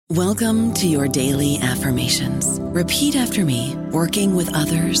Welcome to your daily affirmations. Repeat after me. Working with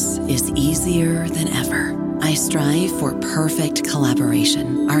others is easier than ever. I strive for perfect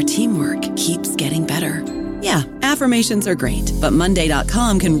collaboration. Our teamwork keeps getting better. Yeah, affirmations are great, but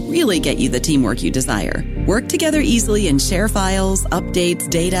Monday.com can really get you the teamwork you desire. Work together easily and share files, updates,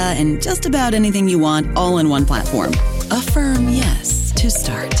 data, and just about anything you want all in one platform. Affirm yes to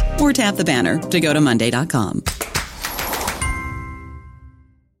start, or tap the banner to go to Monday.com.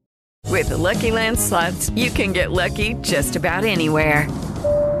 With the Lucky Land Slots, you can get lucky just about anywhere.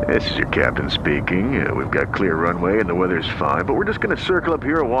 This is your captain speaking. We've got clear runway and the weather's fine, but we're just going to circle up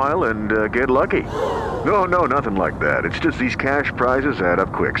here a while and get lucky. No, nothing like that. It's just these cash prizes add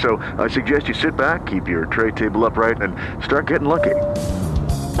up quick. So I suggest you sit back, keep your tray table upright, and start getting lucky.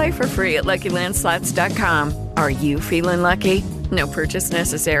 Play for free at LuckyLandSlots.com. Are you feeling lucky? No purchase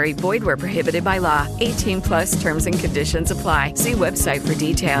necessary. Void where prohibited by law. 18 plus terms and conditions apply. See website for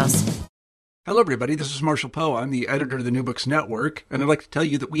details. Hello, everybody. This is Marshall Poe. I'm the editor of the New Books Network, and I'd like to tell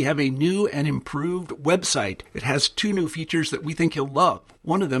you that we have a new and improved website. It has 2 new features that we think you'll love.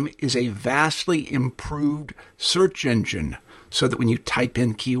 One of them is a vastly improved search engine, so that when you type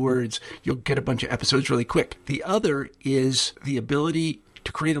in keywords, you'll get a bunch of episodes really quick. The other is the ability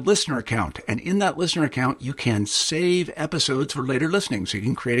to create a listener account. And in that listener account, you can save episodes for later listening. So you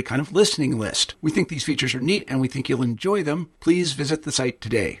can create a kind of listening list. We think these features are neat and we think you'll enjoy them. Please visit the site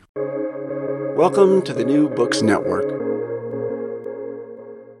today. Welcome to the New Books Network.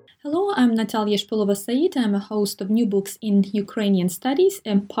 Hello, I'm Natalia Shpilova-Said. I'm a host of New Books in Ukrainian Studies,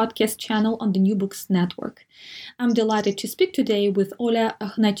 a podcast channel on the New Books Network. I'm delighted to speak today with Oля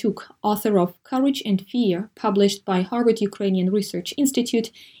Hnatiuk, author of Courage and Fear, published by Harvard Ukrainian Research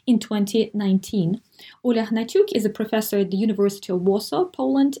Institute in 2019. Oля Hnatiuk is a professor at the University of Warsaw,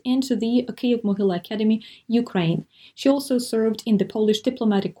 Poland, and the Kyiv-Mohyla Academy, Ukraine. She also served in the Polish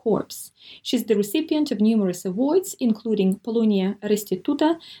Diplomatic Corps. She's the recipient of numerous awards, including Polonia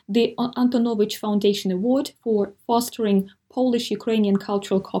Restituta, the Antonovich Foundation Award for fostering Polish-Ukrainian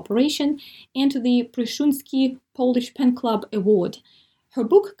cultural cooperation, and the Pryshunsky Polish Pen Club Award. Her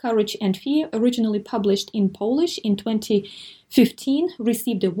book, Courage and Fear, originally published in Polish in 2015,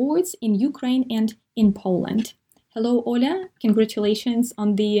 received awards in Ukraine and in Poland. Hello, Ola. Congratulations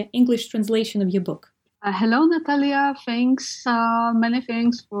on the English translation of your book. Hello, Natalia. Thanks. Many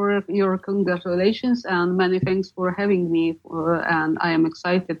thanks for your congratulations and many thanks for having me. And I am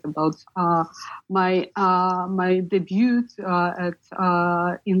excited about my debut at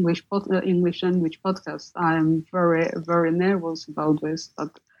English language podcast. I'm very nervous about this,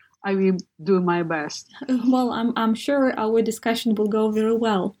 but I will do my best. Well, I'm sure our discussion will go very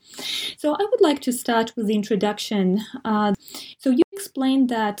well. So I would like to start with the introduction. So you explained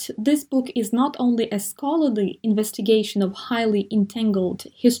that this book is not only a scholarly investigation of highly entangled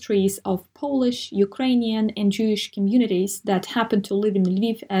histories of Polish, Ukrainian, and Jewish communities that happen to live in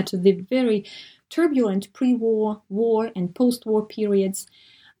Lviv at the very turbulent pre-war, war, and post-war periods,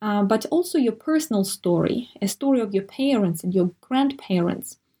 but also your personal story, a story of your parents and your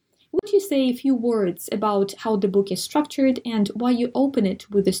grandparents. Would you say a few words about how the book is structured and why you open it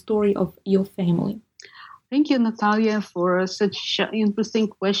with the story of your family? Thank you, Natalia, for such an interesting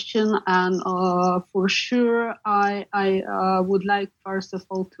question. And for sure, I would like, first of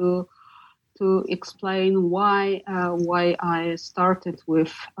all, to explain why I started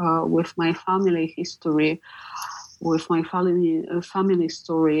with my family history, with my family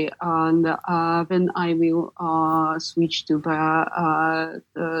story, and then I will switch to the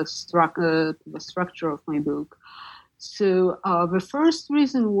structure of my book. So the first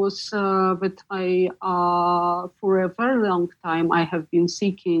reason was that I, for a very long time, I have been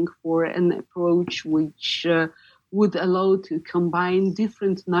seeking for an approach which would allow to combine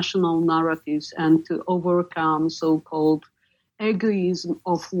different national narratives and to overcome so-called egoism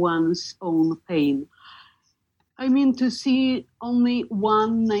of one's own pain. I mean, to see only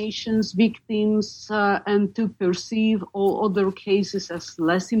one nation's victims and to perceive all other cases as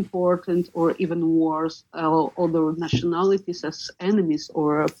less important or even worse, other nationalities as enemies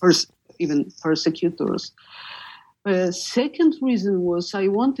or even persecutors. The second reason was I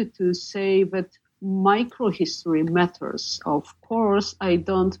wanted to say that microhistory matters. Of course, I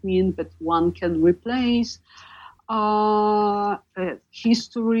don't mean that one can replace a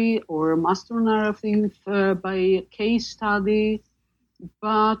history or a master narrative by case study,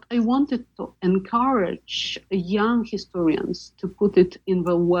 but I wanted to encourage young historians to put it in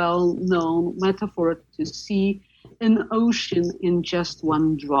the well-known metaphor to see an ocean in just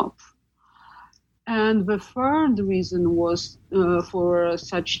one drop. And the third reason was for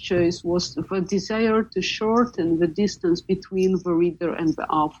such choice was the desire to shorten the distance between the reader and the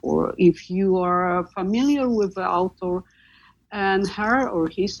author. If you are familiar with the author and her or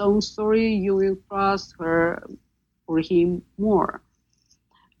his own story, you will trust her or him more.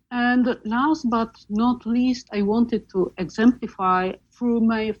 And last but not least, I wanted to exemplify through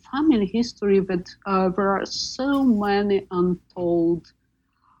my family history that there are so many untold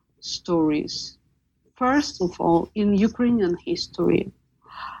stories. First of all, in Ukrainian history,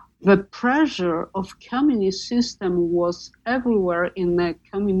 the pressure of communist system was everywhere in the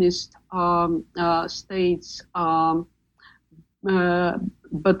communist states,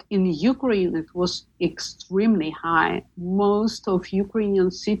 but in Ukraine it was extremely high. Most of Ukrainian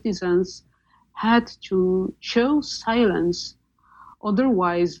citizens had to choose silence,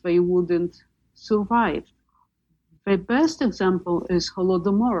 otherwise they wouldn't survive. The best example is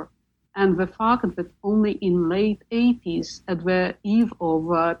Holodomor, and the fact that only in late 80s, at the eve of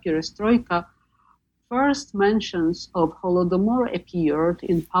perestroika, first mentions of Holodomor appeared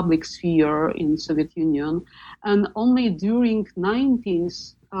in public sphere in Soviet Union, and only during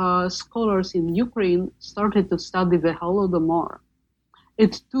 90s, scholars in Ukraine started to study the Holodomor.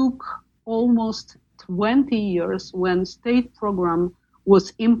 It took almost 20 years when state program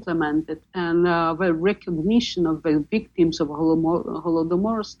was implemented, and the recognition of the victims of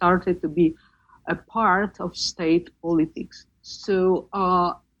Holodomor started to be a part of state politics. So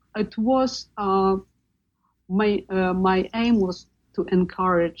it was my aim was to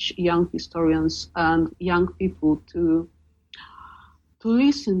encourage young historians and young people to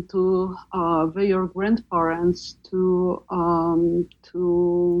listen to their grandparents, to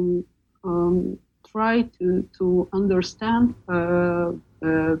try to understand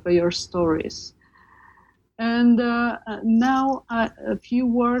their stories. And now a few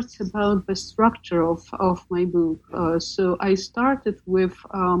words about the structure of my book. So I started with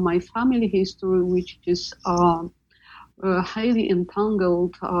my family history, which is highly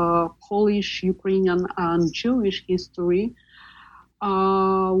entangled Polish, Ukrainian, and Jewish history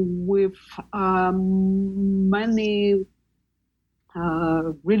with many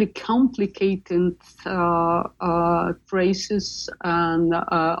really complicated traces, and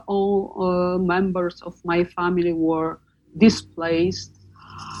all members of my family were displaced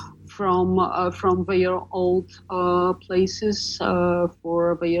from their old places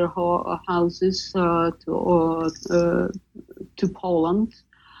for their houses to Poland.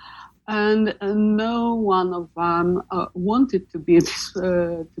 And no one of them wanted to be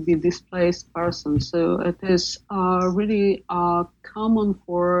displaced person. So it is really common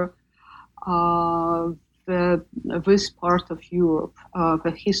for this part of Europe,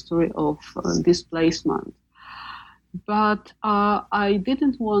 the history of displacement. But I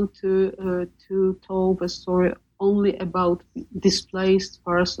didn't want to tell the story only about displaced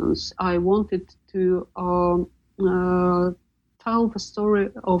persons. I wanted to tell the story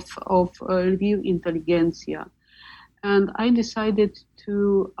of Lviv intelligentsia, and I decided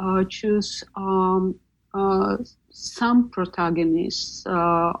to choose some protagonists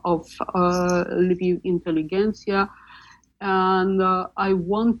of Lviv intelligentsia, and I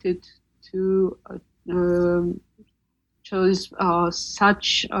wanted to choose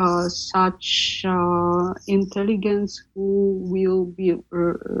such intelligence who will be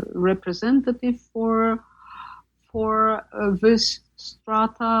representative for this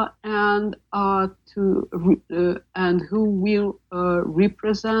strata, and and who will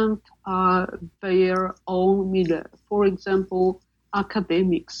represent their own milieu. For example,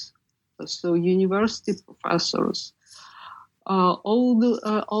 academics, so university professors, all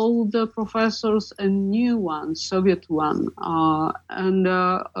the professors and new ones, Soviet one, and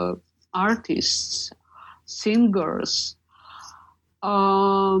artists, singers,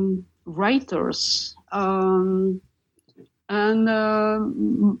 writers, and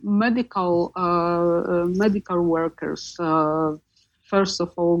medical workers, first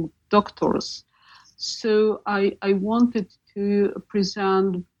of all, doctors. So I wanted to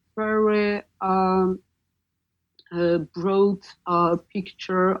present very broad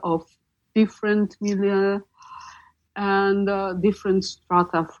picture of different milieu and different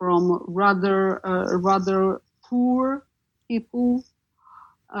strata, from rather poor people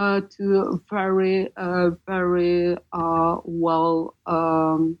to very well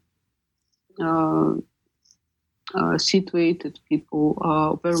situated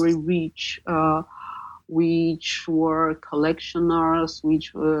people, very rich, which were collectioners,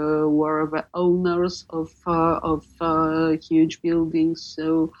 which were the owners of huge buildings.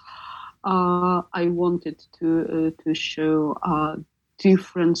 So I wanted to show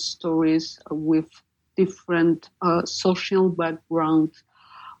different stories with different social background,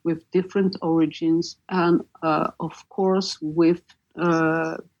 with different origins, and of course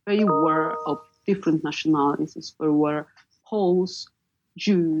they were of different nationalities. There were Poles,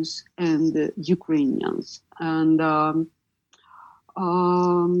 Jews, and Ukrainians. And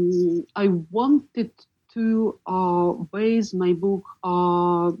I wanted to base my book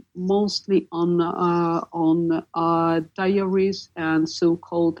mostly on diaries and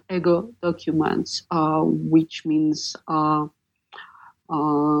so-called ego documents, which means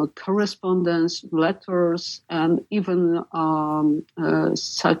correspondence, letters, and even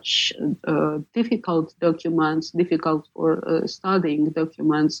such difficult documents, difficult for studying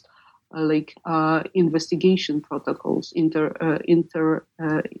documents, like investigation protocols,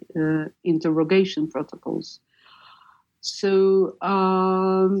 interrogation protocols. So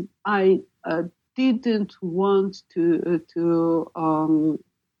I didn't want to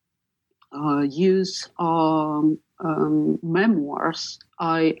use memoirs.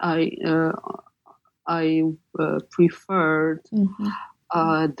 I preferred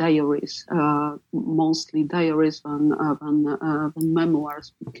diaries, mostly diaries than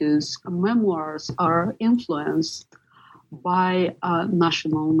memoirs, because memoirs are influenced by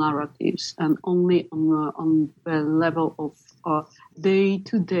national narratives, and only on the level of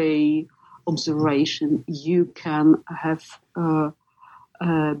day-to-day observation you can have a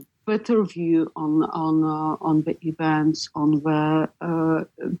better view on the events, on the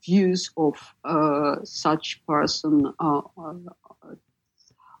views of such person, on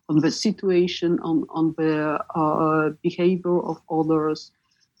the situation, on the behavior of others.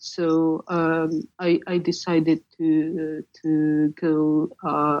 So I decided to go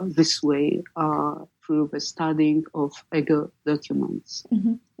this way through the studying of ego documents.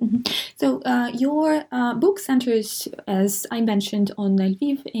 Mm-hmm, mm-hmm. So your book centers, as I mentioned, on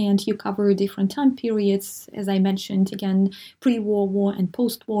Lviv, and you cover different time periods, as I mentioned, again, pre-war, war, and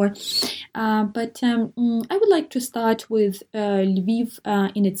post-war. But I would like to start with Lviv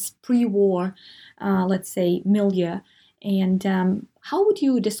in its pre-war, let's say, milieu. And how would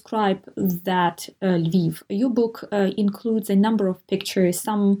you describe that Lviv? Your book includes a number of pictures.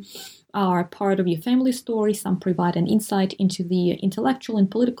 Some are part of your family story, some provide an insight into the intellectual and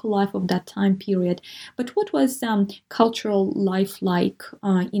political life of that time period. But what was cultural life like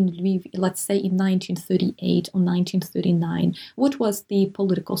in Lviv, let's say in 1938 or 1939? What was the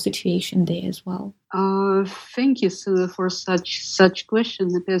political situation there as well? Thank you for such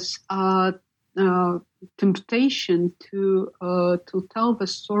question. It is temptation to tell the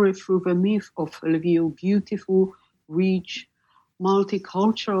story through the myth of Lviv, beautiful, rich,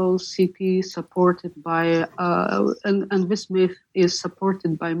 multicultural city supported by, and this myth is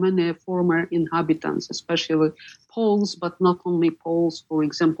supported by many former inhabitants, especially Poles, but not only Poles. For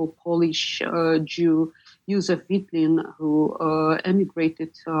example, Polish Jew Józef Witlin, who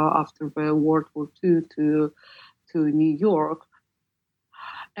emigrated after the World War II to New York.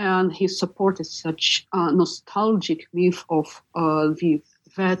 And he supported such nostalgic myth of Lviv,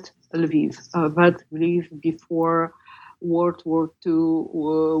 that Lviv before World War II,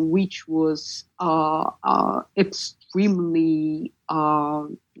 which was extremely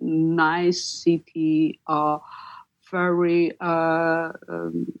nice city, very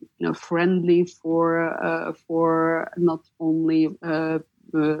friendly for not only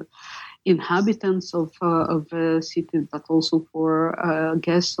inhabitants of the city, but also for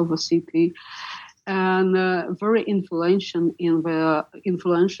guests of the city, and very influential in the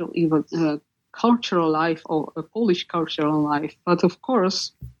even cultural life of Polish cultural life. But of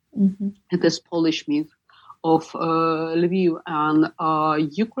course, it is Polish myth of Lviv, and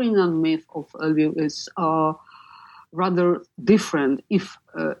Ukrainian myth of Lviv is rather different. If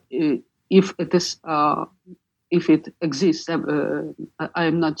it is. If it exists, I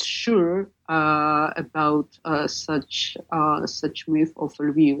am not sure about such myth of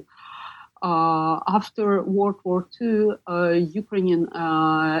Lviv. After World War II, Ukrainian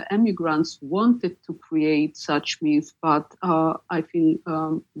immigrants wanted to create such myth, but I think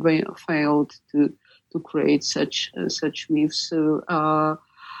they failed to create such myth. So,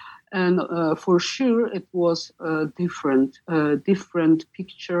 and for sure, it was a different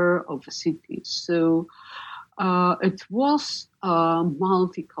picture of the city. So. It was a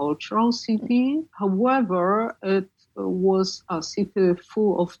multicultural city. However, it was a city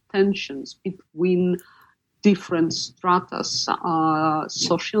full of tensions between different stratas,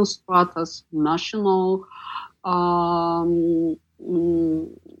 social stratas, national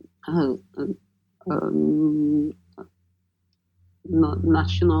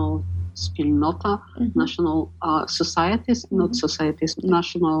national spilnota, national societies, not societies,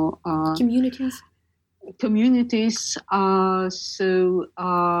 national communities. So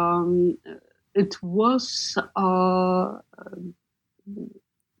it was,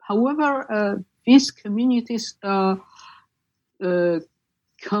 however, these communities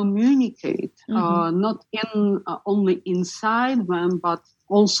communicate not only inside them but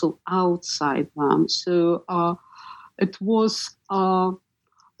also outside them. So it was a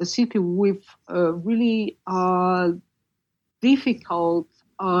city with really difficult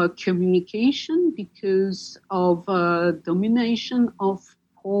communication because of domination of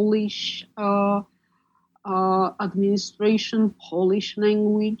Polish administration, Polish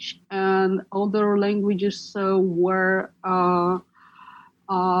language, and other languages were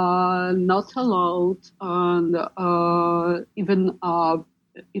not allowed, and even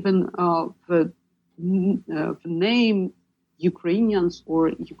the name Ukrainians or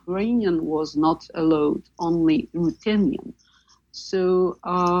Ukrainian was not allowed, only Ruthenian. So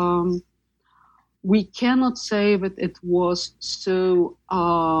we cannot say that it was so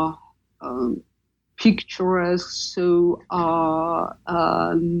picturesque, so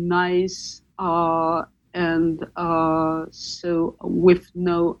nice, and so with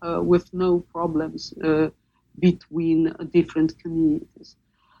no problems between different communities.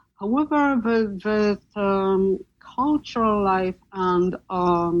 However, the cultural life and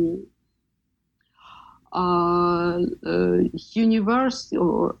university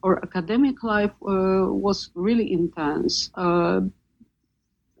or academic life was really intense,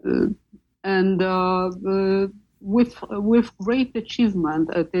 and with great achievement.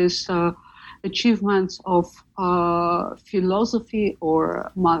 It is achievements of philosophy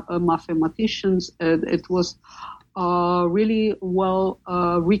or mathematicians. It was really well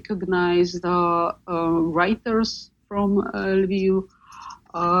recognized writers from Lviv,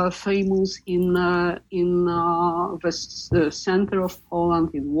 famous in the center of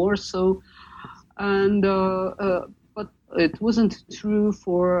Poland, in Warsaw, and but it wasn't true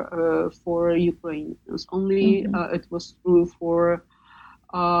for Ukrainians. Only it was true for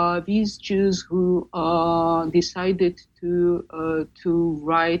these Jews who decided to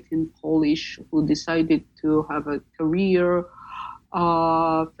write in Polish, who decided to have a career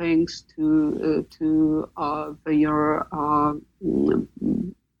thanks to their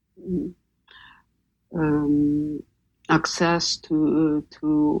access to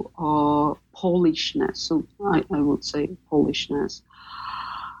Polishness. So I would say Polishness.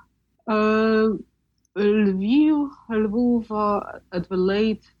 Lviv at the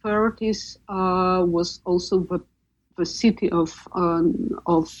late 30s was also the city of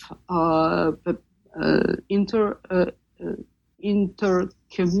the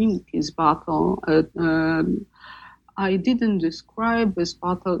inter-communities battle. I didn't describe this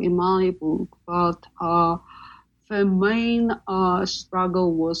battle in my book, but the main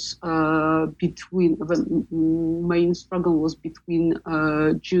struggle was between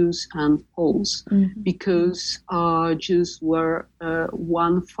Jews and Poles, because Jews were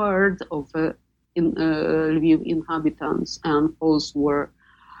 1/3 of the Lviv inhabitants, and Poles were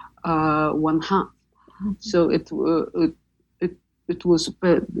 1/2. So it was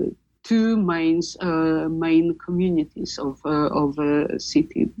two main communities of the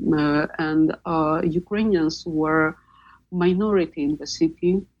city, and Ukrainians were minority in the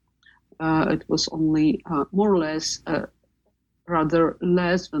city. It was only more or less, rather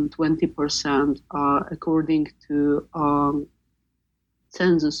less than 20%, according to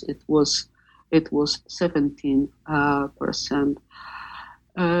census. It was 17%.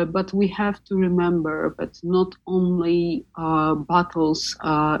 But we have to remember that not only battles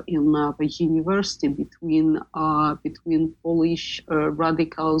in the university between Polish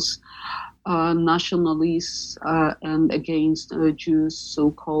radicals, nationalists, and against Jews,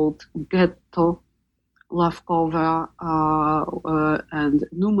 so-called ghetto, Ławkowe, and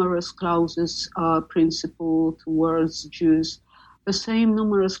numerous clauses principle towards Jews. The same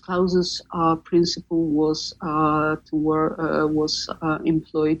numerous clauses principle was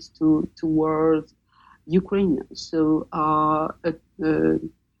employed toward Ukrainians. So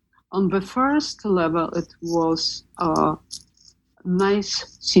on the first level, it was a nice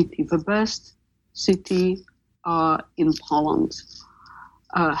city, the best city in Poland.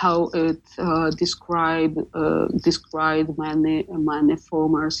 How it described many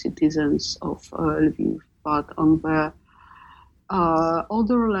former citizens of Lviv, but on the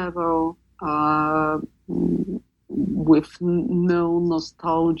other level, with no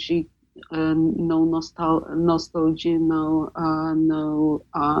nostalgia, no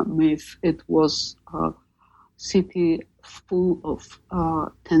myth. It was a city full of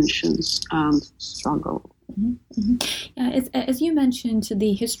tensions and struggle. Mm-hmm. Mm-hmm. Yeah, as you mentioned,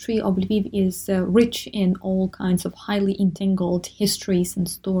 the history of Lviv is rich in all kinds of highly entangled histories and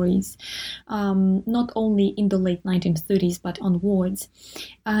stories, not only in the late 1930s, but onwards.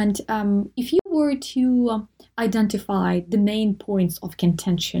 And if you were to identify the main points of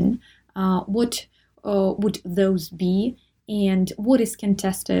contention, what would those be? And what is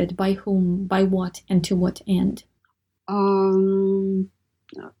contested by whom, by what, and to what end?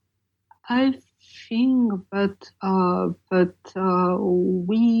 I think that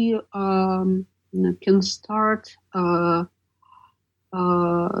we can start the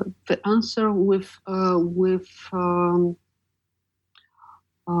answer with the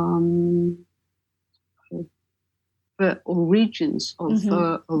origins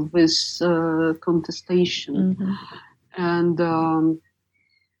of this contestation, and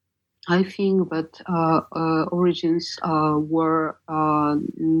I think that origins were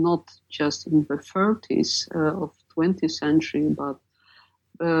not just in the 30s of 20th century, but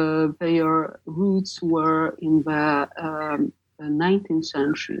their roots were in the 19th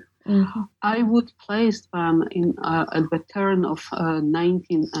century. Mm-hmm. I would place them in at the turn of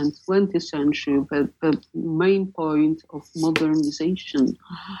 19th and 20th century, the main point of modernization.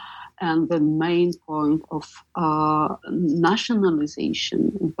 Mm-hmm. And the main point of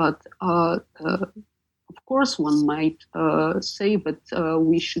nationalization. But of course, one might say that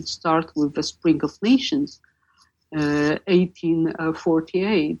we should start with the Spring of Nations,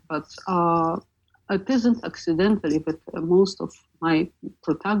 1848. But it isn't accidentally that most of my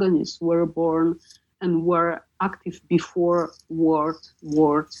protagonists were born and were active before World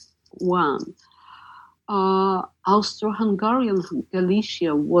War I. Austro-Hungarian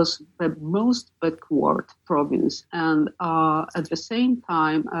Galicia was the most backward province, and at the same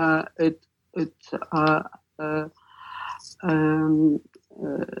time, it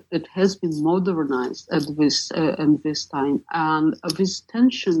has been modernized at this time, and this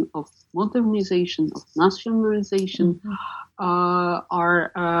tension of modernization, of nationalization, are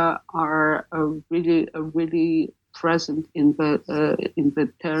really present in the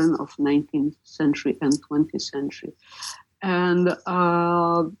turn of 19th century and 20th century, and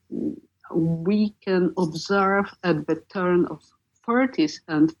we can observe at the turn of 30s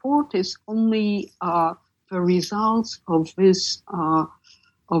and 40s only the results of this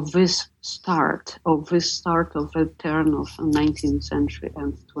start of the turn of 19th century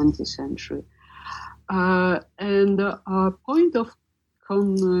and 20th century, and point of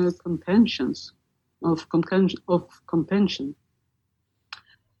contentions. Of contention.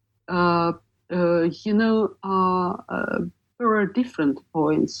 There are different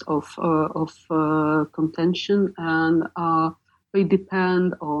points of contention, and they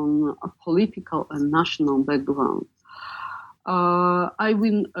depend on a political and national background. I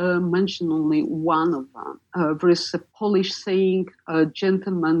will mention only one of them. There is a Polish saying,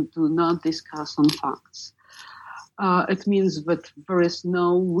 "Gentlemen do not discuss on facts." It means that there is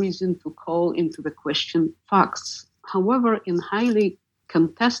no reason to call into the question facts. However, in highly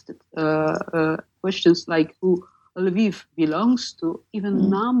contested questions like who Lviv belongs to, even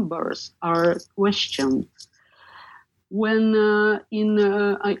numbers are questioned. When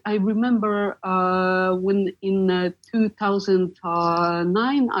I remember when in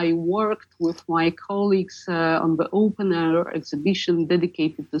 2009 I worked with my colleagues on the open air exhibition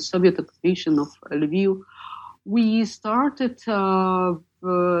dedicated to Soviet occupation of Lviv. We started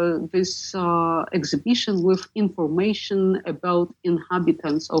this exhibition with information about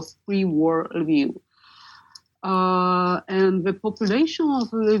inhabitants of pre-war Lviv. And the population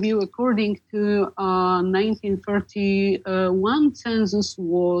of Lviv, according to 1931 census,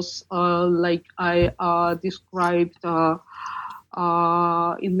 was like I described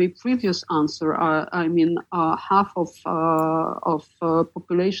in my previous answer. Half of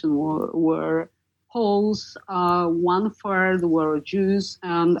population were Poles, 1/3 were Jews,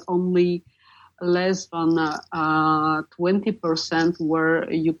 and only less than 20% were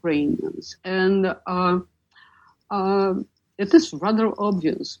Ukrainians. And it is rather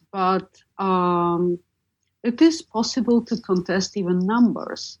obvious, but it is possible to contest even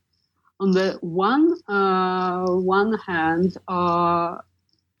numbers. On the one hand,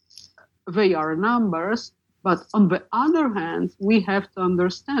 they are numbers, but on the other hand, we have to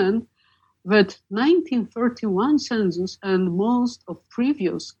understand that 1931 census and most of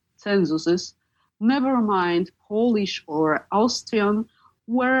previous censuses, never mind Polish or Austrian,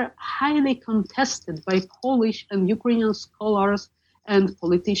 were highly contested by Polish and Ukrainian scholars and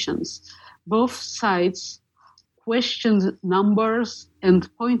politicians. Both sides questioned numbers and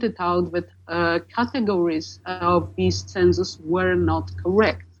pointed out that categories of these census were not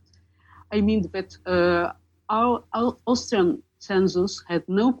correct. I mean that our Austrian census had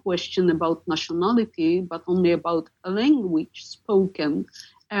no question about nationality, but only about a language spoken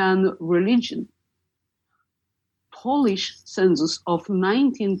and religion. Polish census of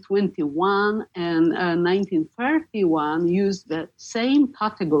 1921 and 1931 used the same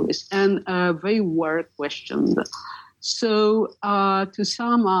categories, and they were questioned. So to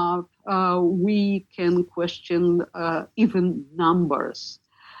sum up, we can question even numbers,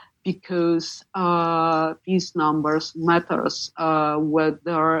 because these numbers matters,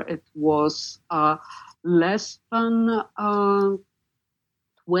 whether it was less than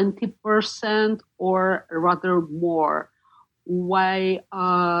 20% or rather more. Why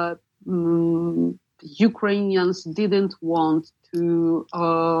Ukrainians didn't want to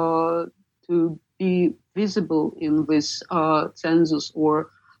be visible in this census, or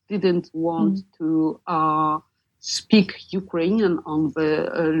didn't want to speak Ukrainian on the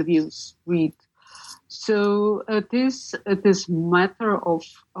Lviv street. So it is matter of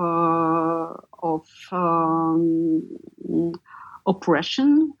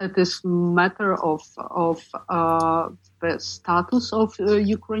oppression. It is matter of the status of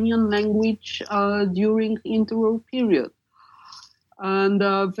Ukrainian language during interwar period. And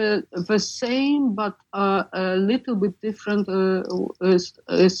the same, but a little bit different, is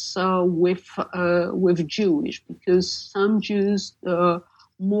with Jewish, because some Jews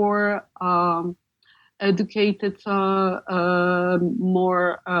more educated,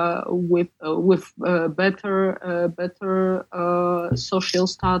 more with better social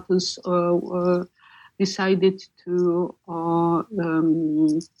status, decided to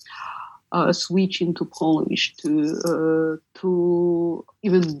switch into Polish, to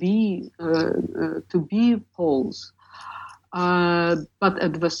even be Poles. But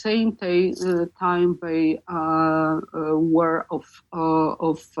at the same time, they were of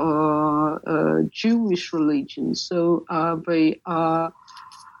Jewish religion, so they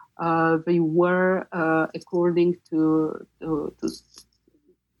were, according to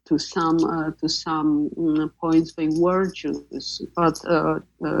some points, they were Jews, but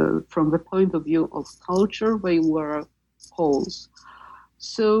from the point of view of culture, they were Poles.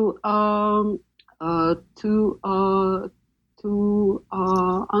 So to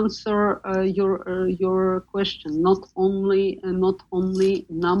answer your question, not only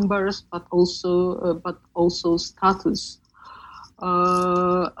numbers, but also status,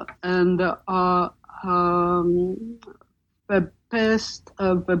 and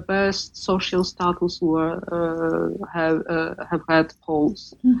the best social status have had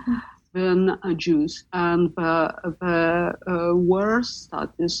Poles. Mm-hmm. Than Jews, and the worst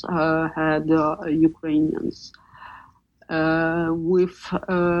status had Ukrainians. With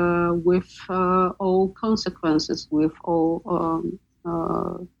all consequences, with all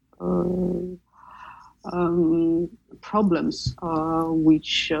problems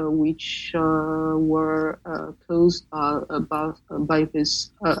which were caused by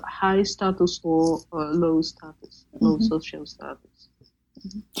this high status or low status, low social status.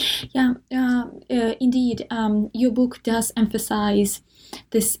 Yeah, indeed. Your book does emphasize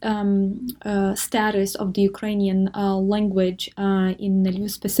this status of the Ukrainian language in Lviv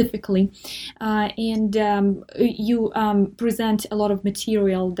specifically, and you present a lot of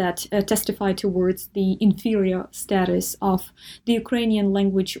material that testify towards the inferior status of the Ukrainian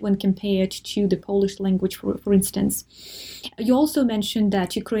language when compared to the Polish language, for instance. You also mentioned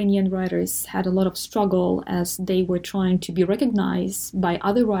that Ukrainian writers had a lot of struggle as they were trying to be recognized by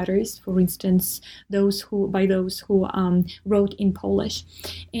other writers, for instance, those who wrote in Polish.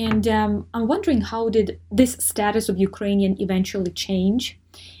 And I'm wondering, how did this status of Ukrainian eventually change?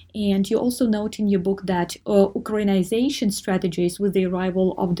 And you also note in your book that Ukrainization strategies with the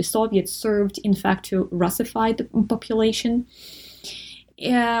arrival of the Soviets served, in fact, to Russify the population.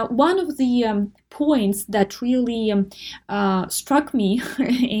 One of the points that really struck me,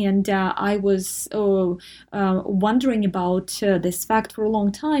 and I was wondering about this fact for a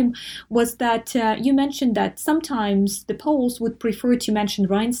long time, was that you mentioned that sometimes the Poles would prefer to mention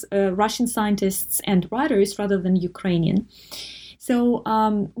Russian scientists and writers rather than Ukrainian. So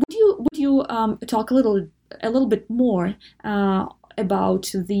would you talk a little bit more about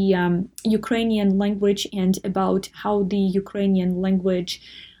the Ukrainian language and about how the Ukrainian language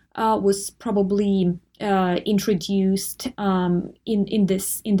was probably introduced in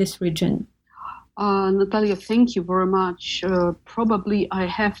this region? Natalia, thank you very much. Probably I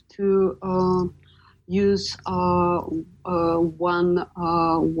have to use one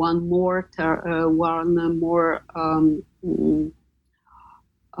more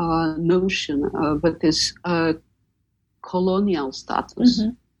notion that is colonial status.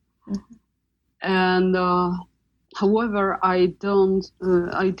 And however, I didn't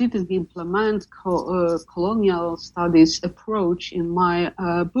implement colonial studies approach in my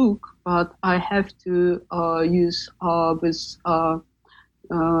book, but I have to use this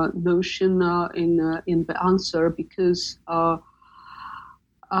notion in the answer, because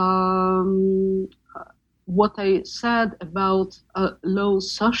what I said about low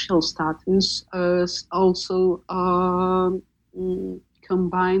social status is also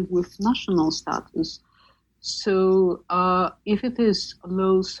combined with national status. So if it is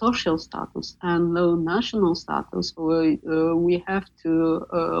low social status and low national status, we have to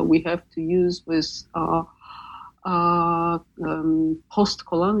use this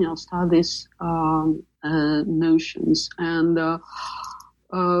post-colonial studies notions. And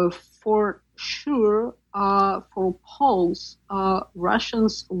for sure, for Poles,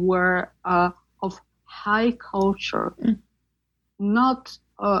 Russians were of high culture. Not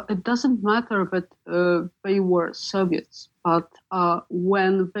it doesn't matter that they were Soviets, but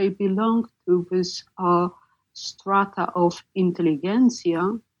when they belonged to this strata of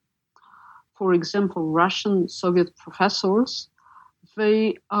intelligentsia, for example, Russian Soviet professors,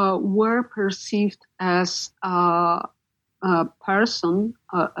 they were perceived as persons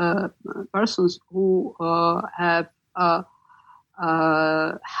who have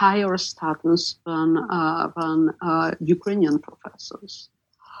higher status than Ukrainian professors.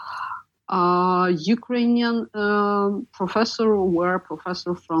 Ukrainian professors were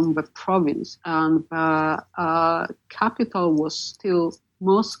professors from the province, and the capital was still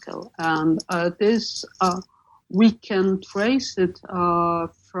Moscow, and this we can trace it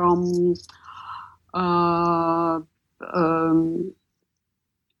from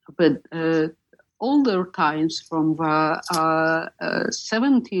older times, from the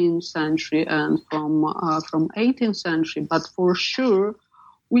 17th century and from 18th century, but for sure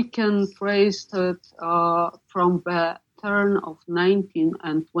we can trace it from the turn of 19th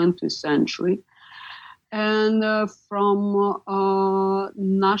and 20th century, and from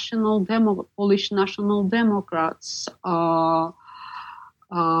Polish National Democrats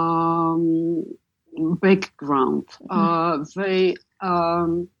background. They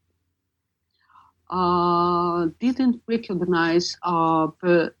didn't recognize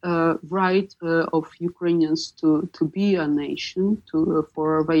the right of Ukrainians to be a nation,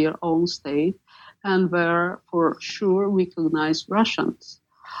 for their own state, and were for sure recognized Russians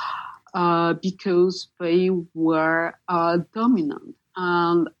because they were dominant,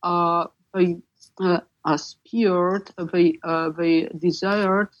 and they aspired, they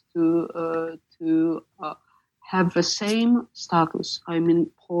desired to have the same status. I mean,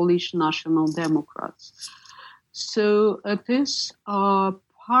 Polish National Democrats. So it is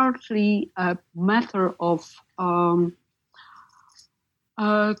partly a matter of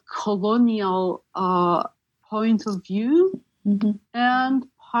colonial point of view, and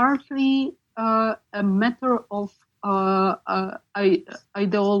partly a matter of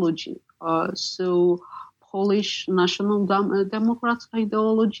ideology. So Polish National Democrats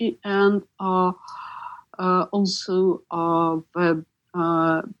ideology, and also the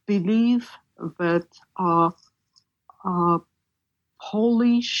belief that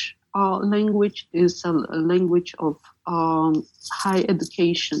Polish language is a language of high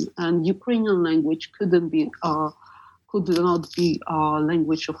education, and Ukrainian language could not be a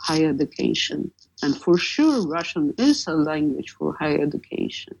language of high education. And for sure, Russian is a language for high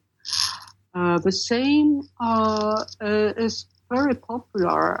education. The same is very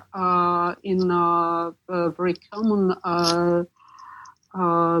popular in a very common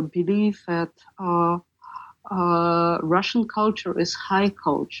belief that Russian culture is high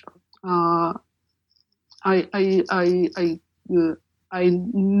culture. I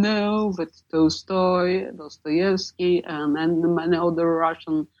know that Dostoevsky, and many other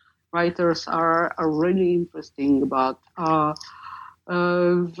Russian writers are really interesting, but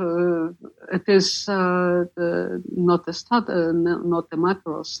it is not a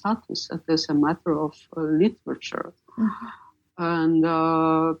matter of status. It is a matter of literature, and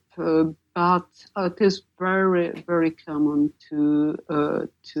but it is very, very common to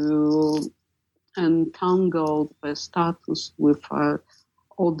entangle the status with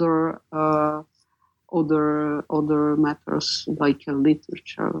other matters like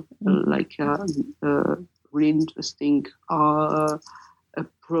literature, like really interesting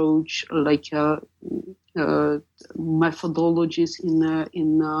approach, like methodologies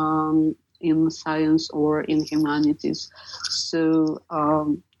in science or in humanities. So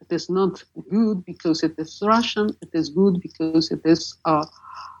it is not good because it is Russian. It is good because it is of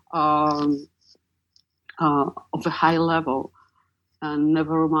a high level. And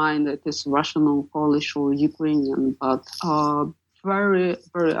never mind it is Russian or Polish or Ukrainian, but very,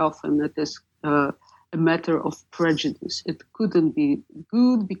 very often it is a matter of prejudice. It couldn't be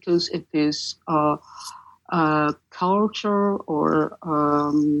good because it is culture or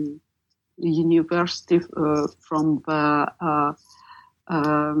university from the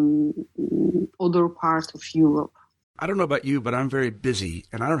other part of Europe. I don't know about you, but I'm very busy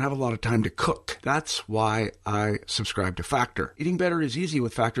and I don't have a lot of time to cook. That's why I subscribe to Factor. Eating better is easy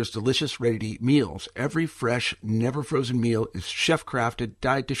with Factor's delicious, ready-to-eat meals. Every fresh, never frozen meal is chef-crafted,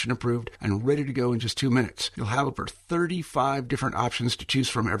 dietitian approved, and ready to go in just 2 minutes. You'll have over 35 different options to choose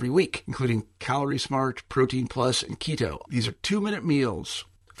from every week, including Calorie Smart, Protein Plus, and Keto. These are 2-minute meals.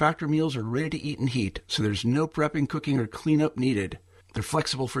 Factor meals are ready to eat and heat, so there's no prepping, cooking, or cleanup needed. They're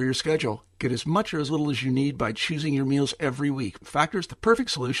flexible for your schedule. Get as much or as little as you need by choosing your meals every week. Factor is the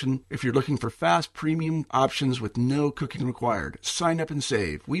perfect solution if you're looking for fast, premium options with no cooking required. Sign up and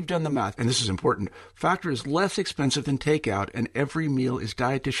save. We've done the math, and this is important. Factor is less expensive than takeout, and every meal is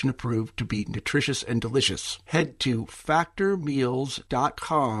dietitian approved to be nutritious and delicious. Head to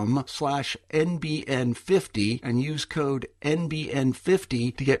factormeals.com/NBN50 and use code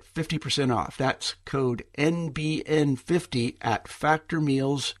NBN50 to get 50% off. That's code NBN50 at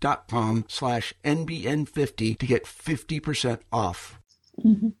factormeals.com/NBN50 to get 50% off.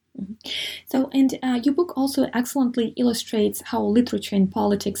 Mm-hmm. Mm-hmm. So, and your book also excellently illustrates how literature and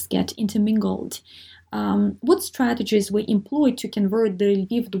politics get intermingled. What strategies were employed to convert the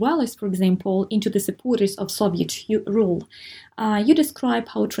Lviv dwellers, for example, into the supporters of Soviet rule? You describe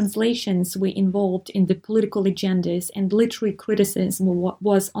how translations were involved in the political agendas and literary criticism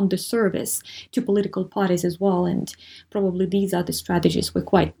was on the service to political parties as well, and probably these other strategies were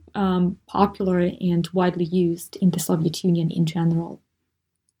quite popular and widely used in the Soviet Union in general.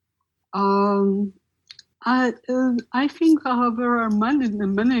 I think there are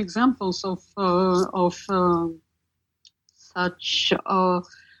many examples of such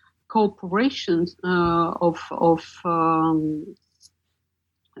cooperation of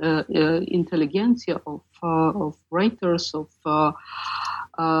intelligentsia, of writers, of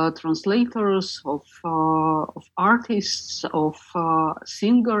translators, of artists, of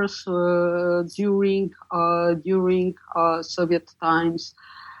singers during Soviet times.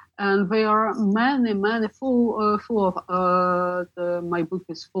 And there are many full of my book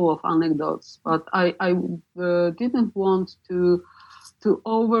is full of anecdotes. But I didn't want to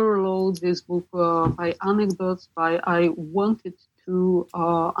overload this book by anecdotes. But I wanted to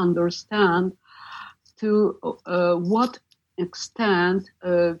understand to what extent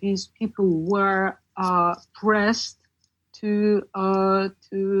these people were pressed to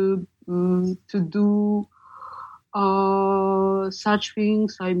do. Such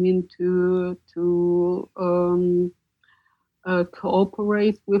things, I mean, to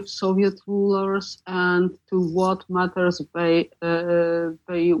cooperate with Soviet rulers, and to what matters they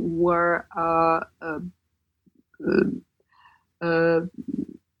were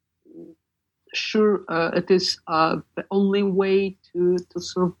sure it is the only way to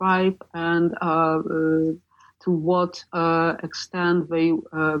survive, and to what extent they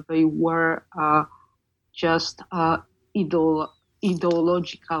were just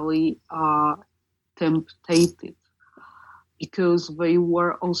ideologically tempted, because they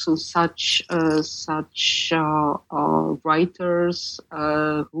were also such writers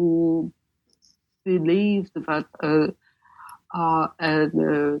who believed that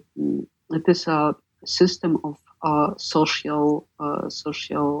it is a system of social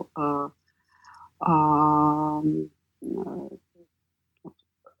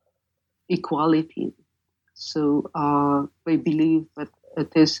equality. So they believe that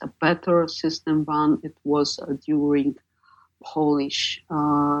it is a better system than it was during Polish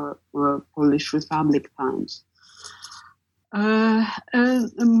Republic times.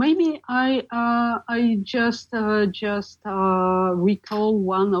 Maybe I just recall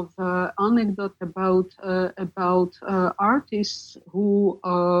one of the anecdote about artists who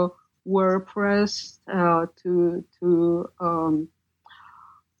were pressed to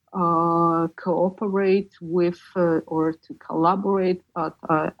cooperate with or to collaborate, but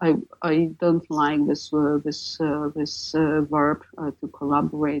I don't like this verb to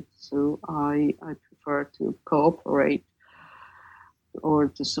collaborate. So I prefer to cooperate or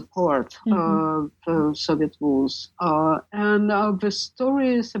to support the Soviet rules. And the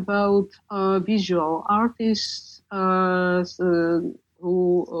stories about visual artists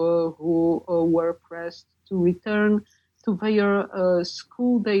who were pressed to return to their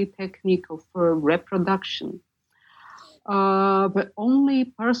school day technique of reproduction. The only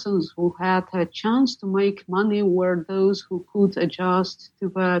persons who had a chance to make money were those who could adjust to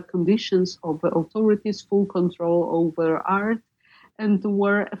the conditions of the authorities' full control over art and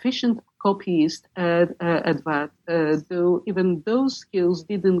were efficient copyists at that, though even those skills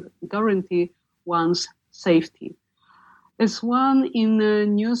didn't guarantee one's safety. As one in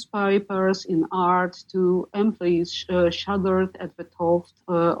newspapers in art, two employees shuddered at the thought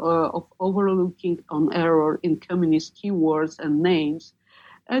of overlooking an error in communist keywords and names.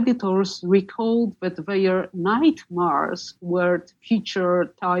 Editors recalled that their nightmares were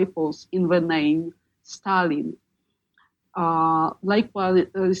feature typos in the name Stalin.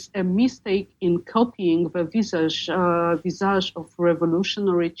 Likewise, a mistake in copying the visage of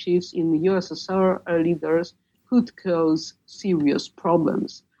revolutionary chiefs in USSR leaders could cause serious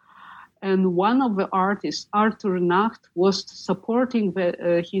problems. And one of the artists, Arthur Nacht, was supporting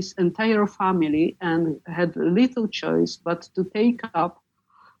his entire family and had little choice but to take up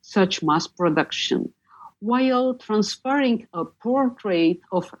such mass production. While transferring a portrait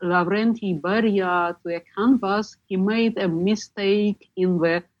of Lavrenti Beria to a canvas, he made a mistake in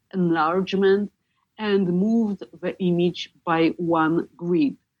the enlargement and moved the image by one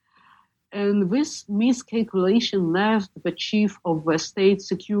grid. And this miscalculation left the chief of the state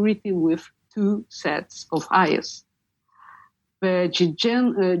security with two sets of eyes. The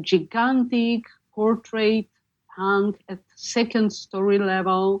gigantic portrait hung at second-story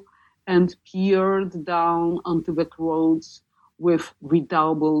level and peered down onto the crowds with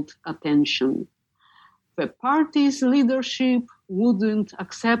redoubled attention. The party's leadership wouldn't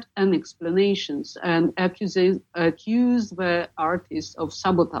accept any explanations and accused the artist of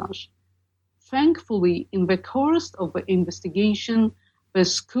sabotage. Thankfully, in the course of the investigation, the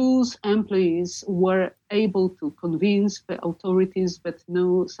school's employees were able to convince the authorities that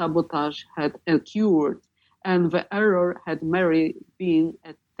no sabotage had occurred and the error had merely been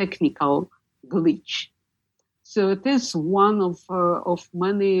a technical glitch. So it is one of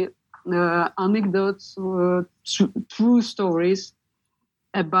many anecdotes, true stories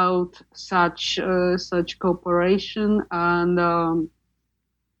about such cooperation and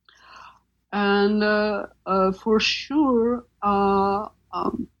for sure,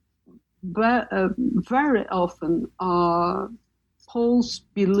 very often Poles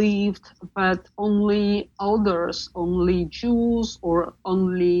believed that only others, only Jews or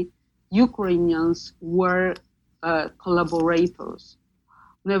only Ukrainians were collaborators.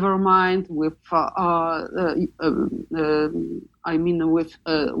 Never mind with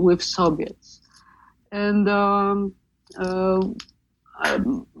with Soviets. And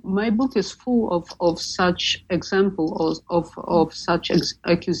my book is full of such examples of such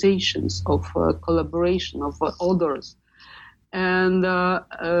accusations of collaboration of others. And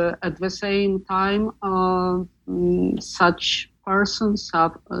at the same time, such persons,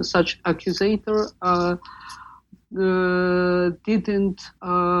 such accusator, didn't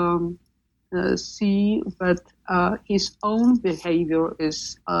see that his own behavior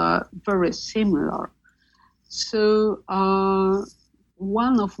is very similar. So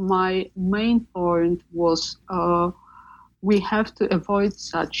one of my main points was we have to avoid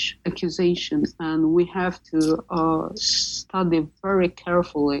such accusations, and we have to study very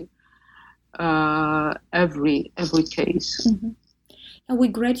carefully every case. Mm-hmm. And we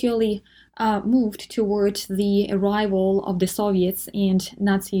gradually moved towards the arrival of the Soviets and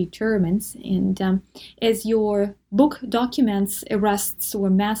Nazi Germans. And as your book documents, arrests were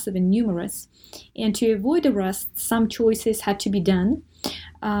massive and numerous. And to avoid arrests, some choices had to be done.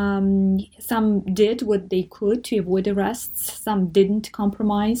 Some did what they could to avoid arrests. Some didn't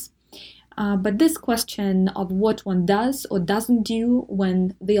compromise. But this question of what one does or doesn't do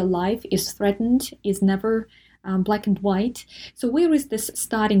when their life is threatened is never black and white. So where is this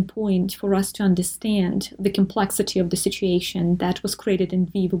starting point for us to understand the complexity of the situation that was created in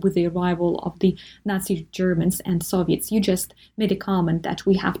Lviv with the arrival of the Nazi Germans and Soviets? You just made a comment that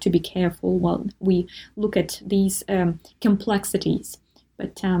we have to be careful while we look at these complexities.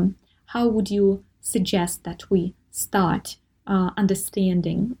 But how would you suggest that we start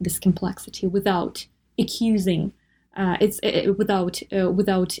understanding this complexity without accusing, without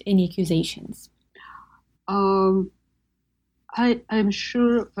any accusations? I'm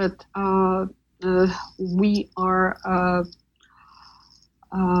sure that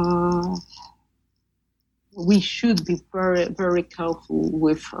we should be very, very careful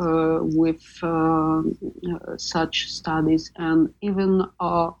with such studies, and even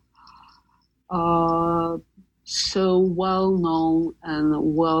so well-known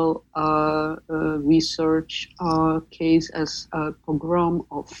and well researched case as a pogrom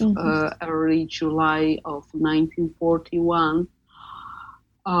of early July of 1941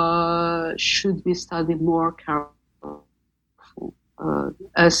 should be studied more carefully.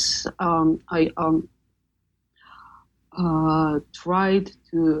 As I tried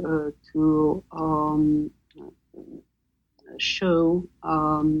to show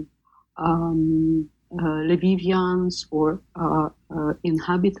Lvivians or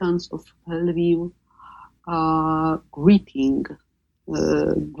inhabitants of Lviv greeted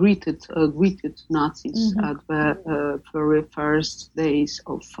Nazis at the very first days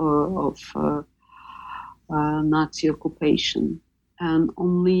of Nazi occupation, and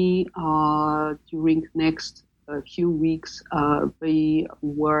only during next few weeks they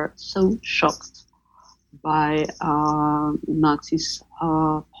were so shocked by Nazis'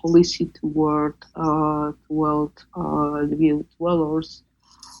 policy toward Lviv dwellers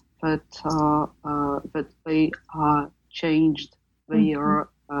that they changed their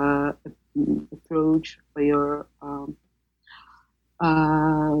approach, their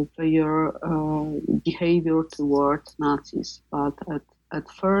behavior toward Nazis. But at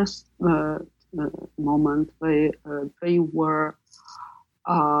first moment, they were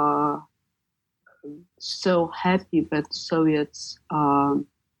so happy that Soviets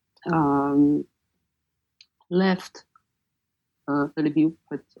left Lviv,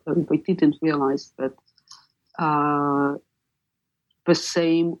 but they didn't realize that the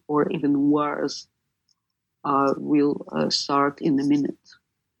same or even worse will start in a minute.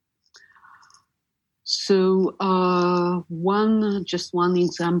 So one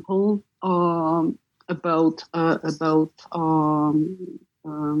example about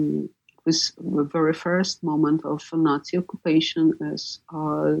this very first moment of Nazi occupation is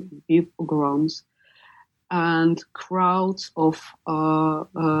Lviv pogroms, and crowds of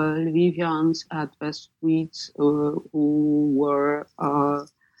Lvivians at the streets who were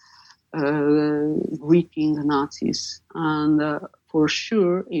greeting the Nazis. And for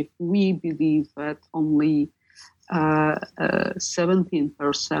sure, if we believe that only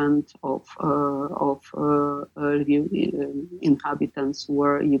 17% of Lviv inhabitants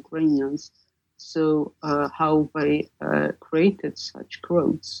were Ukrainians, so how they created such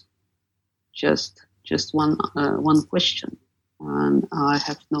crowds? Just one question, and I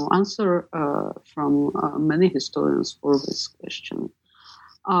have no answer from many historians for this question.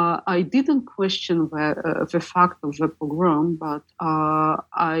 I didn't question the fact of the pogrom, but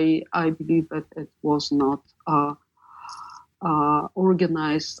I believe that it was not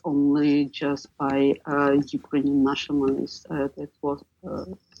organized only just by Ukrainian nationalists.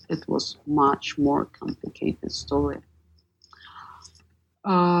 It was much more complicated story.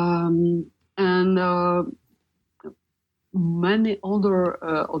 And many other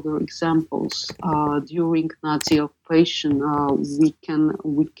examples during Nazi occupation we can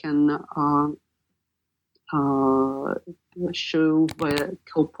show the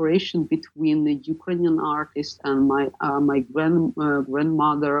cooperation between the Ukrainian artist and my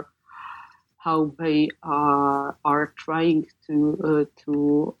grandmother, how they are trying to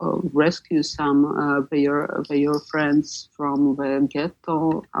rescue some their friends from the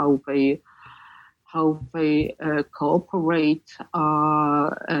ghetto, how they cooperate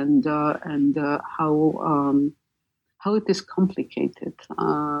and how it is complicated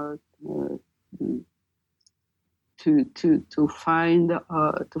to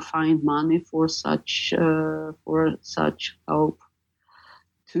find money for such help,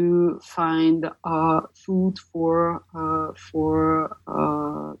 to find food for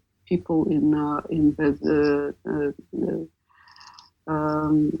people in the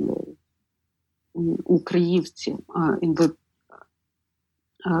Ukrainians, in the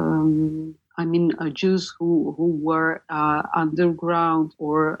Jews who were underground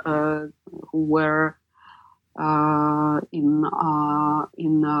or who were in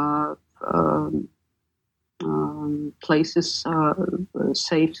places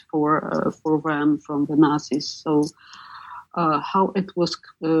saved for them from the Nazis. So how it was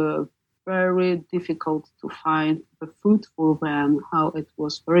very difficult to find the food for them, how it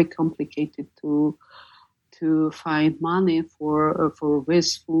was very complicated to find money for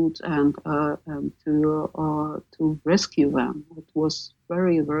this food and to rescue them. It was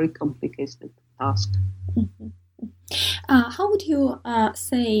very, very complicated task. Mm-hmm. How would you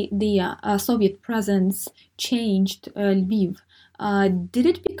say the Soviet presence changed Lviv? Did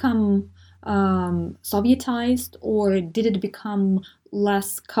it become Sovietized, or did it become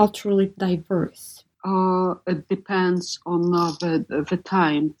less culturally diverse? it depends on the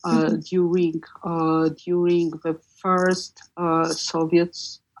time during the first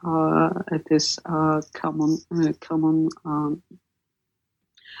Soviets. It is common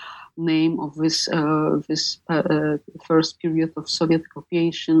name of this first period of Soviet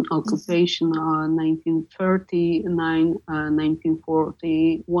occupation 1939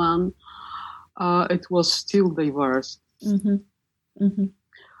 1941. It was still diverse. Mm-hmm. Mm-hmm.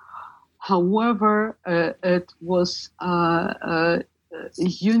 However, it was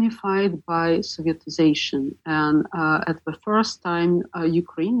unified by Sovietization, and at the first time,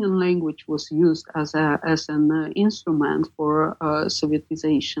 Ukrainian language was used as an instrument for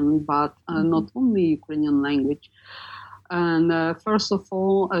Sovietization, but not only Ukrainian language. And first of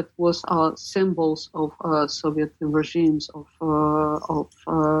all, it was symbols of Soviet regimes of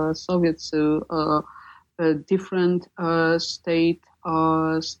Soviets. So the different state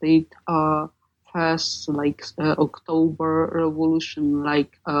fests like October Revolution,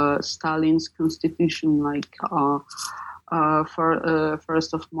 like Stalin's Constitution, like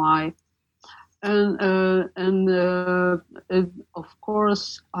First of May, and of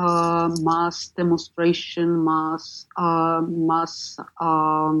course mass demonstration, mass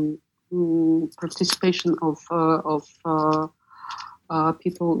participation of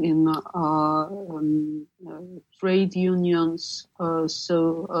people in trade unions.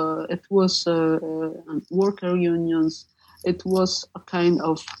 So it was worker unions. It was a kind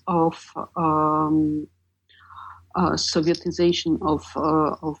of Sovietization of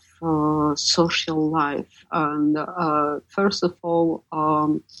social life. And first of all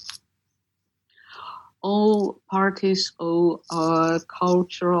parties, all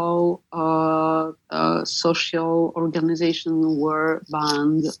cultural, social organizations were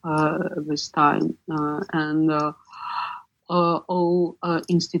banned this time, and all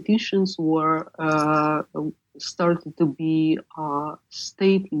institutions were started to be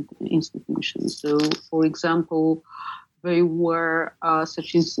state institutions. So, for example, they were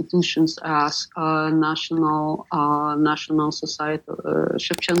such institutions as National Society,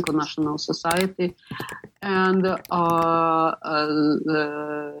 Shevchenko National Society, and the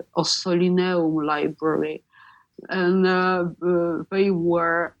Ossolineum Library, and they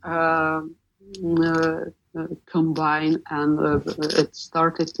were combined, and it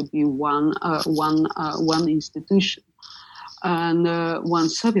started to be one institution. And one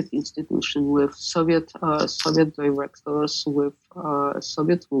Soviet institution with Soviet directors, with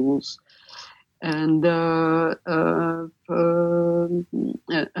Soviet rules, and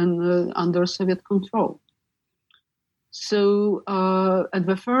under Soviet control. So at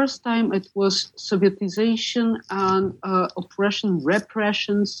the first time it was Sovietization and oppression,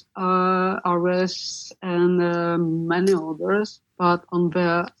 repressions, arrests, and many others. But on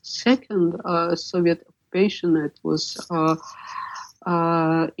the second Soviet occupation, it was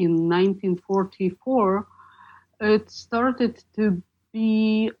in 1944, it started to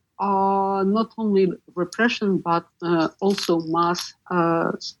be not only repression, but also mass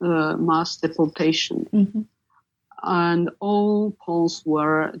deportation. Mm-hmm. And all Poles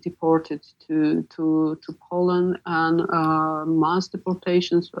were deported to Poland, and mass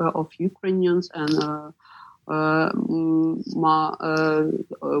deportations of Ukrainians and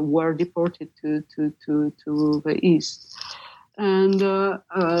were deported to the east. And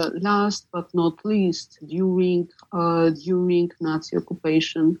last but not least, during Nazi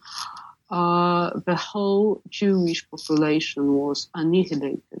occupation, the whole Jewish population was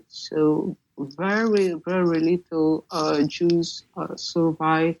annihilated. So very, very little Jews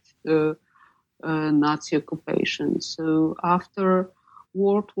survived Nazi occupation. So after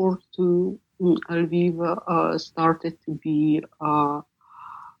World War II, Lviv started to be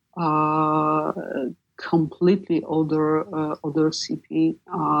completely other city,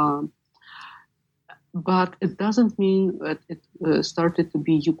 but it doesn't mean that it started to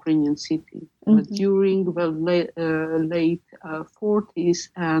be Ukrainian city. Mm-hmm. But during the late 40s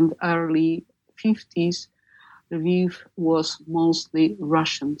and early 50s, Lviv was mostly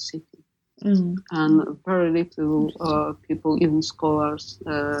Russian city. Mm-hmm. And very little people, even scholars,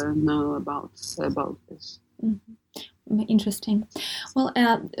 know about this. Mm-hmm. Interesting. Well,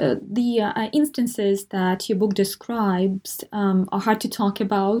 the instances that your book describes are hard to talk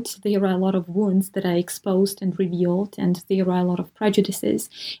about. There are a lot of wounds that are exposed and revealed, and there are a lot of prejudices.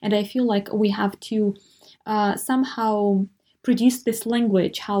 And I feel like we have to somehow produce this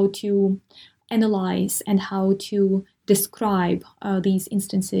language, how to analyze and how to describe these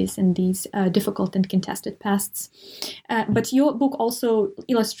instances and these difficult and contested pasts. But your book also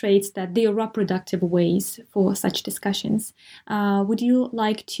illustrates that there are productive ways for such discussions. Would you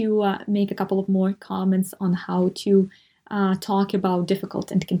like to make a couple of more comments on how to talk about difficult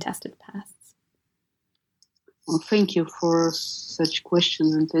and contested pasts? Well, thank you for such question.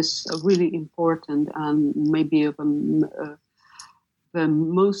 It is really important, and maybe the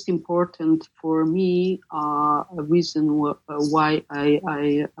most important for me reason why I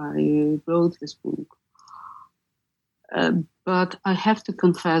wrote this book. But I have to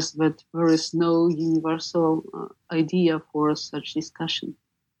confess that there is no universal idea for such discussion,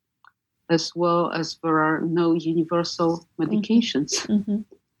 as well as there are no universal medications. Mm-hmm.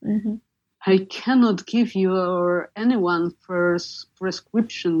 Mm-hmm. I cannot give you or anyone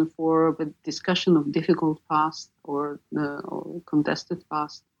prescription for the discussion of difficult past or contested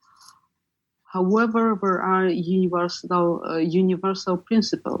past. However, there are universal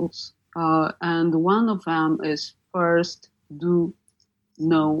principles, and one of them is first, do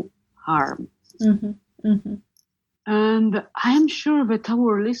no harm. Mm-hmm. Mm-hmm. And I am sure that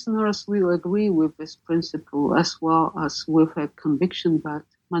our listeners will agree with this principle, as well as with a conviction that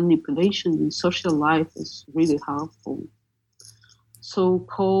manipulation in social life is really harmful.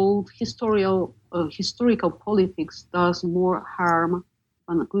 So-called historical politics does more harm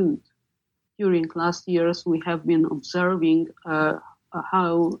than good. During last years, we have been observing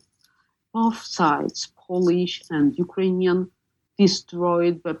how both sides, Polish and Ukrainian,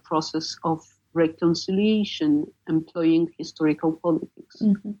 destroyed the process of reconciliation employing historical politics.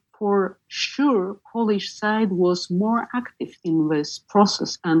 Mm-hmm. For sure, Polish side was more active in this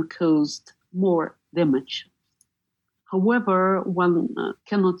process and caused more damage. However, one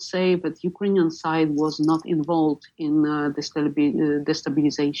cannot say that Ukrainian side was not involved in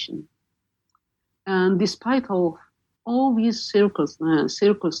destabilization. And despite all these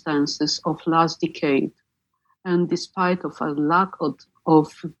circumstances of last decade, and despite of a lack of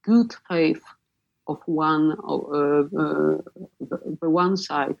good faith of the one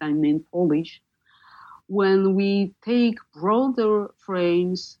side, I mean Polish, when we take broader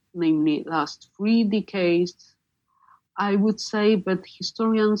frames, namely last 3 decades, I would say that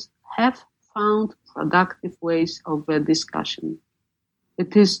historians have found productive ways of the discussion.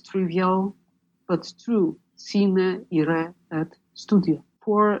 It is trivial, but true, sine ire et studio.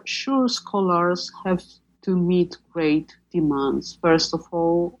 For sure, scholars have to meet great demands. First of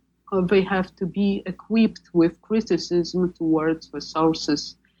all, they have to be equipped with criticism towards the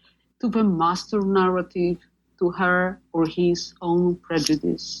sources, to the master narrative, to her or his own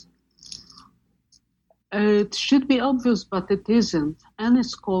prejudice. It should be obvious, but it isn't. Any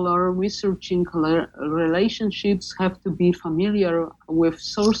scholar researching relationships have to be familiar with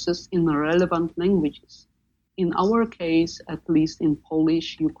sources in relevant languages. In our case, at least in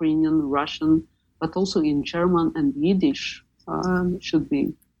Polish, Ukrainian, Russian, but also in German and Yiddish should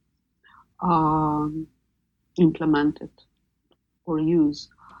be implemented or used.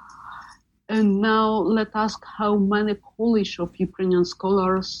 And now let us ask how many Polish or Ukrainian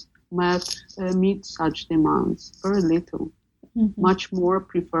scholars meet such demands. Very little. Mm-hmm. Much more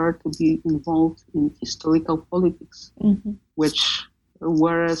prefer to be involved in historical politics, mm-hmm.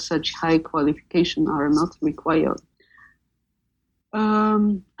 where such high qualifications are not required.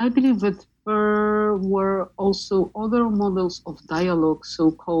 I believe that there were also other models of dialogue,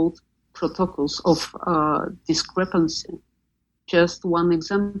 so-called protocols of discrepancy. Just one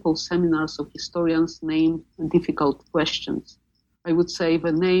example, seminars of historians named difficult questions. I would say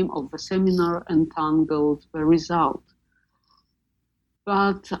the name of the seminar entangled the result.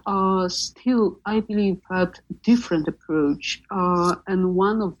 But still, I believe that different approach, and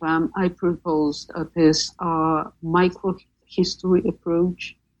one of them I proposed is micro-history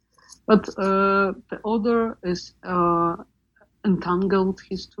approach, but the other is entangled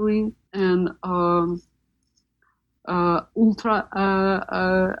history and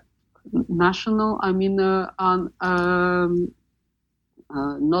ultra-national,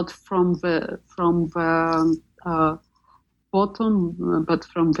 not from the bottom, but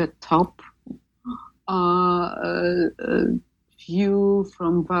from the top view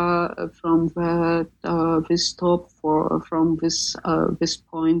from this top from this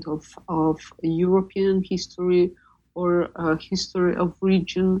point of European history or history of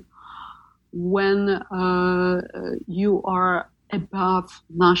region. When you are above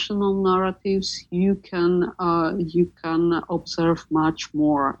national narratives, you can observe much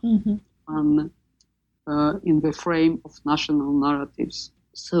more mm-hmm. In the frame of national narratives.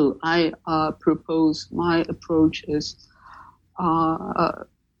 So I propose my approach is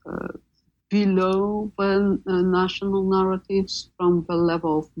below the national narratives, from the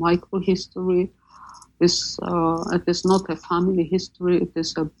level of microhistory. It is not a family history, it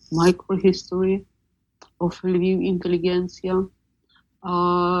is a microhistory of Lviv intelligentsia.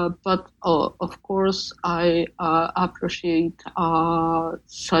 But of course, I appreciate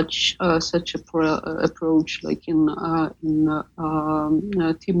such approach, like in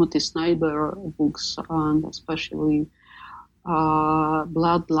Timothy Snyder books, and especially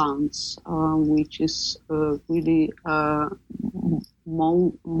Bloodlands, which is really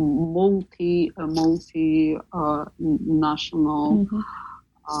multi-national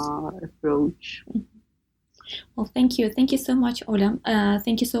approach. Well, thank you. Thank you so much, Ola.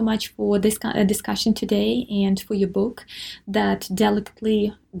 Thank you so much for this discussion today and for your book that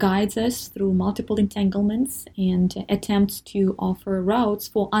delicately guides us through multiple entanglements and attempts to offer routes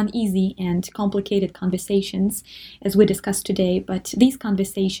for uneasy and complicated conversations, as we discussed today. But these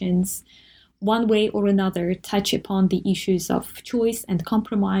conversations, one way or another, touch upon the issues of choice and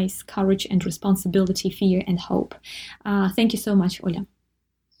compromise, courage and responsibility, fear and hope. Thank you so much, Ola.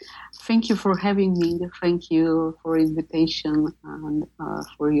 Thank you for having me. Thank you for invitation and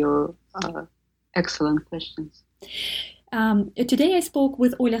for your excellent questions. Today I spoke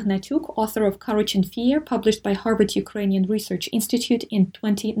with Ola Hnatiuk, author of Courage and Fear, published by Harvard Ukrainian Research Institute in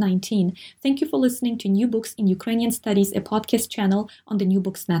 2019. Thank you for listening to New Books in Ukrainian Studies, a podcast channel on the New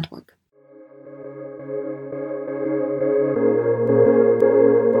Books Network.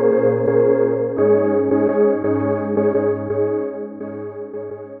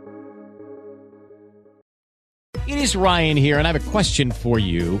 It is Ryan here, and I have a question for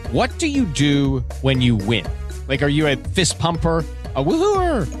you. What do you do when you win? Like, are you a fist pumper, a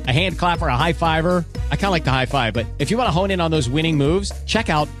woohooer, a hand clapper, a high fiver? I kind of like the high five, but if you want to hone in on those winning moves, check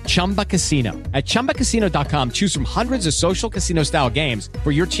out Chumba Casino. At ChumbaCasino.com, choose from hundreds of social casino-style games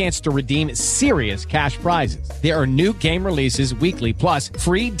for your chance to redeem serious cash prizes. There are new game releases weekly, plus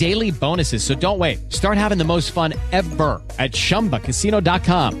free daily bonuses, so don't wait. Start having the most fun ever at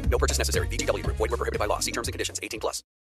ChumbaCasino.com. No purchase necessary. VGW Group. Void where prohibited by law. See terms and conditions. 18+.